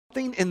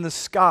something in the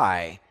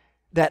sky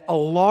that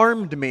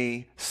alarmed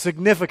me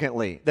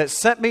significantly, that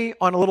sent me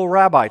on a little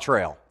rabbi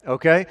trail,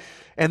 okay?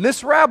 And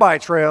this rabbi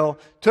trail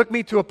took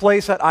me to a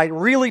place that I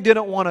really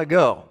didn't want to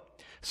go.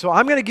 So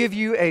I'm going to give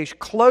you a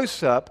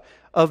close-up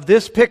of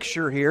this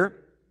picture here.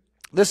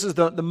 This is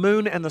the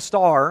moon and the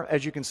star,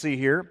 as you can see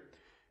here,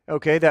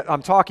 okay, that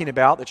I'm talking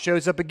about, that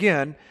shows up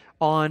again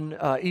on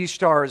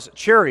Ishtar's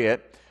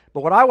chariot.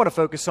 But what I want to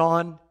focus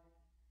on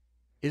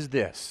is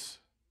this.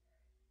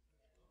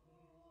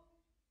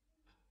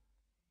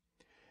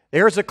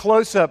 There's a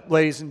close-up,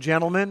 ladies and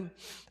gentlemen,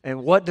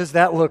 and what does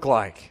that look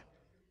like?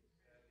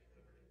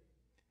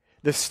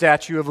 The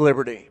Statue of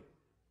Liberty.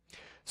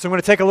 So I'm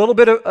going to take a little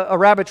bit of a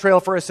rabbit trail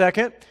for a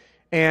second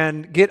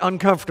and get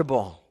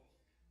uncomfortable.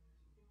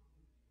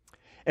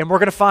 And we're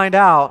going to find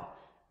out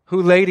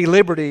who Lady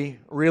Liberty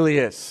really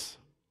is.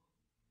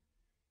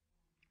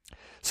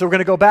 So we're going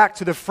to go back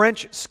to the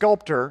French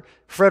sculptor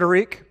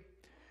Frederic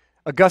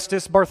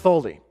Augustus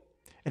Bartholdi.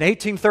 In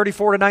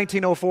 1834 to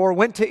 1904,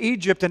 went to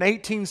Egypt in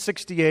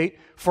 1868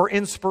 for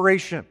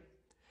inspiration.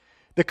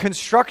 The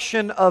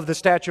construction of the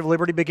Statue of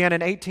Liberty began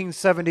in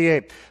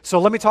 1878. So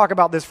let me talk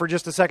about this for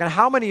just a second.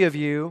 How many of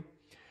you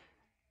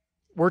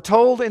were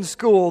told in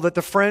school that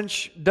the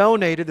French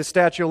donated the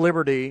Statue of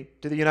Liberty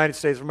to the United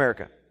States of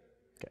America?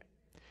 Okay.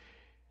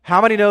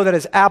 How many know that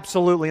is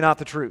absolutely not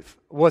the truth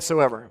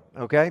whatsoever?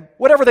 Okay?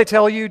 Whatever they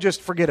tell you,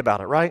 just forget about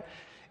it, right?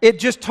 It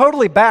just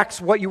totally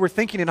backs what you were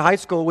thinking in high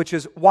school, which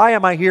is, why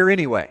am I here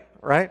anyway,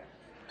 right?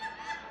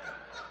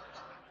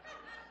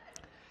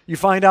 You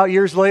find out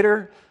years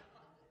later,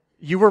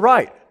 you were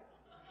right.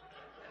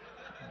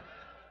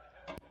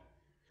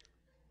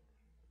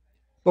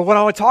 But what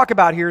I want to talk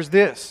about here is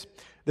this.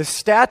 The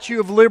Statue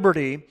of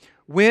Liberty,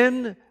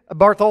 when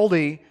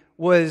Bartholdi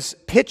was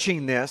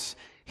pitching this,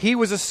 he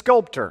was a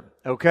sculptor,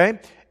 okay?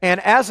 And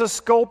as a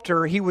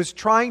sculptor, he was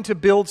trying to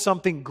build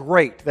something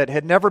great that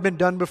had never been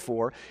done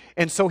before.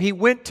 And so he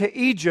went to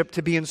Egypt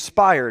to be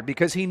inspired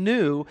because he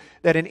knew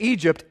that in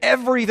Egypt,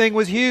 everything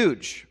was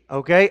huge,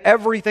 okay?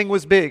 Everything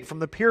was big, from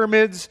the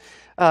pyramids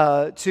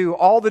to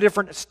all the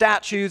different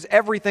statues.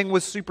 Everything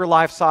was super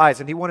life-size,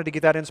 and he wanted to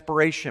get that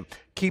inspiration.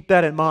 Keep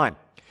that in mind.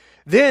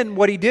 Then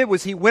what he did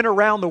was he went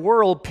around the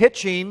world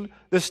pitching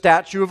the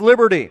Statue of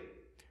Liberty.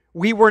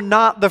 We were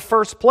not the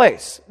first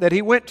place that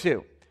he went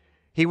to.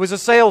 He was a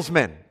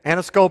salesman and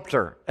a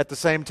sculptor at the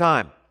same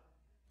time.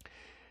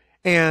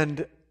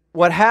 And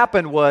what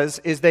happened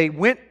is they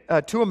went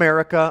to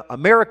America.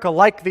 America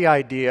liked the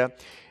idea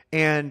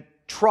and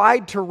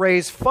tried to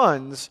raise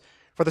funds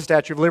for the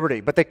Statue of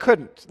Liberty, but they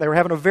couldn't. They were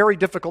having a very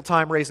difficult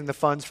time raising the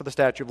funds for the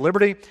Statue of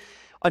Liberty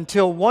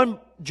until one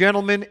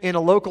gentleman in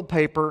a local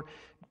paper,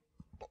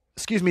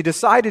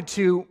 decided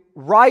to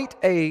write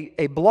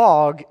a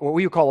blog, what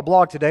we would call a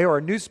blog today, or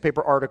a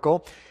newspaper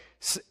article,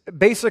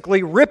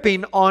 basically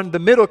ripping on the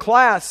middle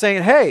class,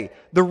 saying, hey,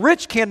 the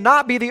rich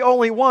cannot be the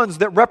only ones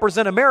that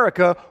represent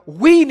America.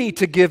 We need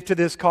to give to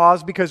this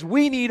cause because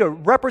we need a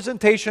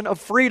representation of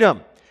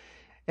freedom.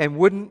 And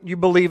wouldn't you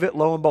believe it,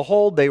 lo and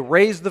behold, they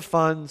raised the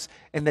funds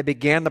and they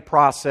began the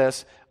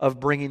process of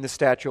bringing the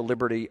Statue of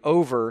Liberty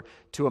over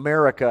to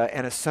America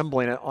and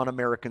assembling it on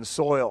American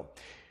soil.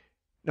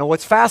 Now,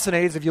 what's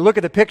fascinating is if you look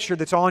at the picture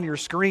that's on your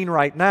screen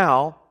right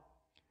now,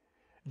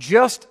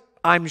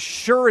 I'm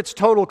sure it's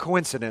total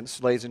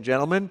coincidence, ladies and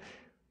gentlemen,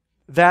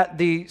 that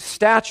the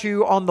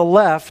statue on the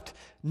left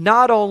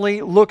not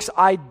only looks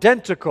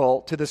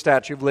identical to the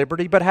Statue of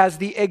Liberty, but has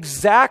the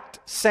exact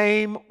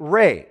same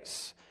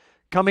rays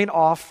coming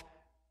off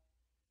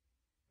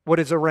what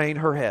is arraying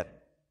her head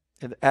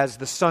as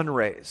the sun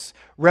rays,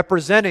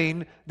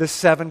 representing the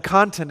 7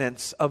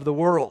 continents of the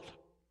world.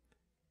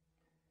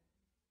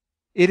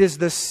 It is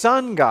the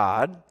sun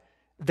god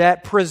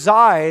that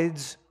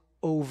presides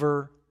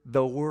over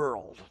the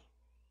world.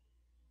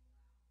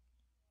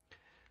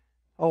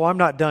 Oh, I'm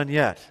not done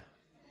yet.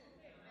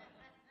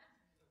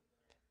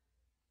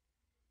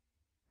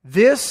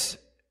 This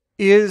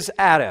is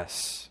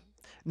Attis.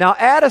 Now,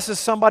 Attis is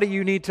somebody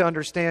you need to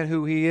understand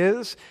who he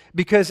is,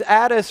 because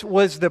Attis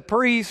was the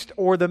priest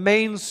or the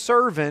main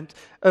servant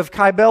of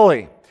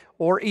Cybele,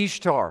 or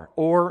Ishtar,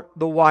 or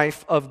the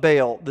wife of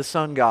Baal, the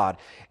sun god.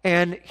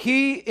 And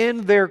he,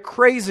 in their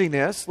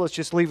craziness, let's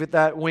just leave it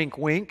that wink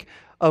wink,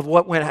 of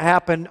what went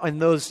happen in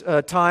those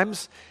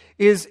times,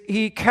 is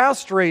he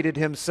castrated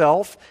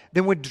himself,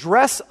 then would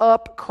dress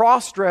up,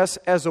 cross-dress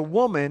as a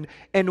woman,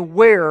 and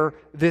wear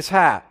this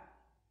hat.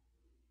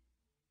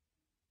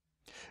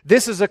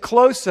 This is a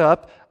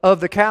close-up of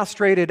the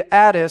castrated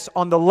Attis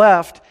on the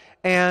left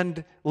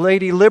and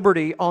Lady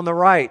Liberty on the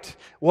right.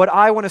 What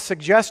I want to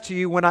suggest to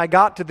you when I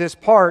got to this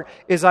part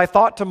is I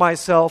thought to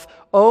myself,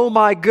 oh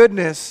my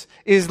goodness,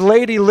 is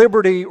Lady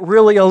Liberty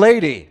really a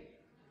lady?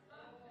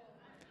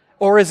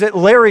 Or is it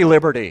Larry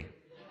Liberty?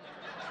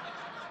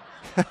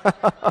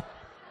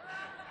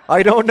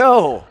 I don't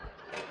know.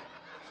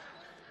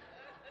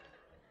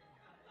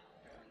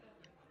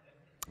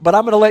 But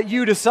I'm going to let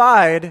you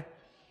decide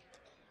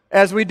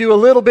as we do a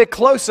little bit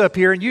close up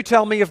here, and you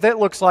tell me if that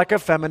looks like a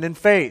feminine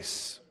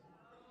face.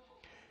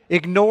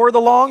 Ignore the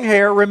long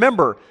hair.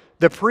 Remember,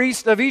 the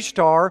priest of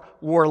Ishtar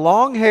wore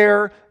long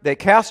hair, they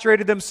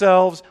castrated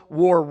themselves,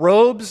 wore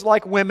robes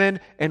like women,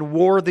 and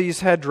wore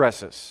these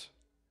headdresses.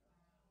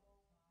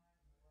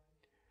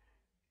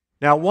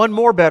 Now, one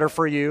more better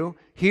for you.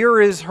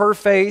 Here is her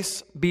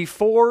face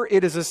before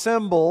it is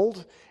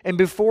assembled, and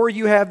before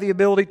you have the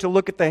ability to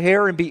look at the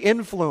hair and be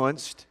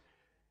influenced.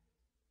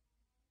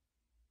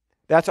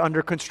 That's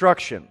under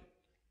construction.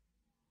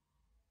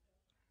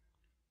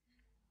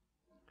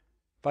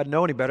 If I'd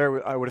known any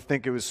better, I would have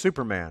think it was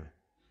Superman.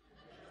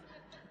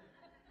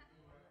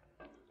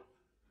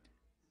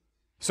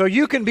 So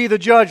you can be the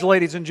judge,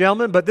 ladies and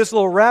gentlemen, but this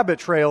little rabbit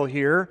trail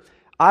here,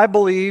 I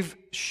believe,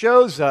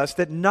 shows us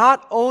that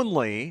not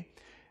only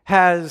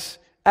has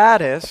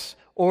Attis,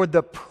 or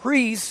the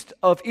priest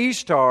of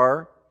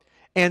Ishtar,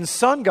 and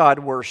sun god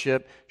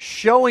worship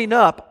showing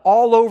up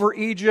all over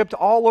Egypt,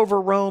 all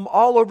over Rome,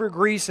 all over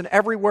Greece, and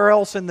everywhere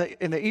else in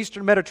the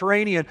Eastern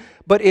Mediterranean,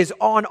 but is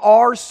on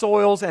our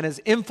soils and has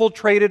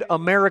infiltrated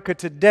America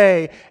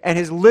today and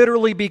has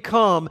literally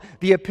become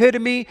the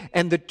epitome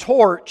and the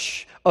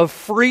torch of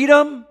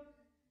freedom.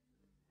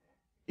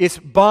 It's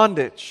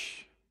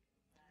bondage.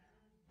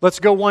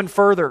 Let's go one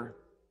further.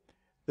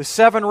 The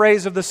 7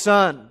 rays of the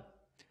sun.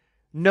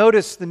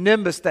 Notice the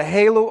nimbus, the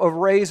halo of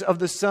rays of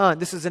the sun.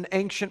 This is an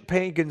ancient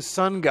pagan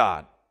sun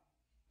god.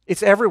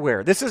 It's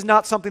everywhere. This is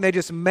not something they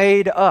just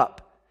made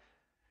up.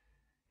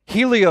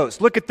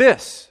 Helios, look at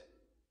this.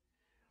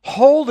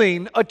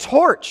 Holding a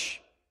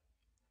torch.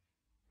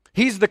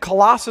 He's the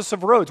Colossus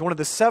of Rhodes, one of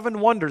the 7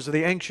 wonders of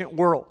the ancient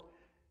world.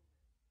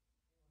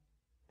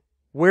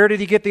 Where did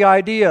he get the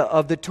idea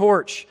of the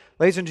torch?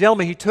 Ladies and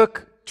gentlemen, he took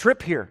a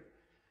trip here.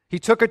 He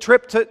took a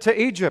trip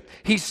to Egypt.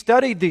 He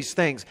studied these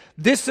things.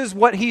 This is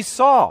what he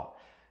saw.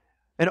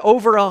 An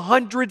over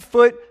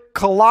 100-foot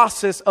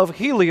colossus of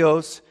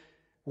Helios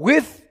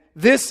with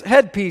this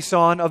headpiece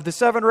on of the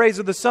 7 rays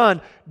of the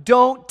sun.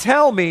 Don't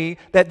tell me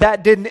that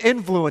that didn't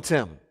influence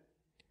him.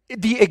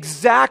 The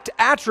exact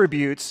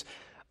attributes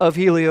of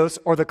Helios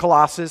or the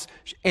colossus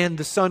and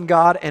the sun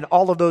god and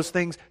all of those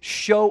things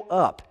show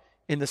up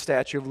in the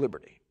Statue of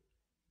Liberty.